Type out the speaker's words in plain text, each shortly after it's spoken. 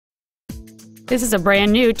This is a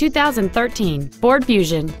brand new 2013 Ford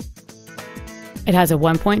Fusion. It has a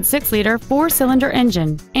 1.6-liter four-cylinder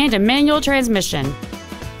engine and a manual transmission.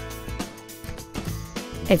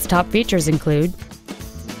 Its top features include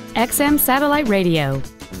XM satellite radio,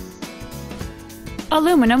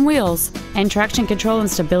 aluminum wheels, and traction control and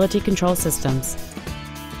stability control systems.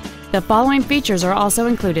 The following features are also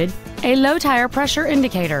included: a low tire pressure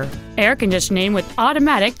indicator, air conditioning with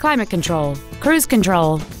automatic climate control, cruise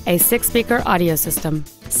control, a 6-speaker audio system,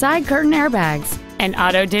 side curtain airbags, an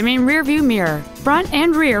auto-dimming rear-view mirror, front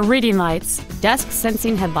and rear reading lights, dusk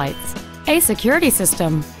sensing headlights, a security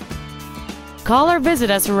system. Call or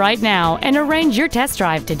visit us right now and arrange your test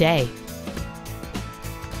drive today.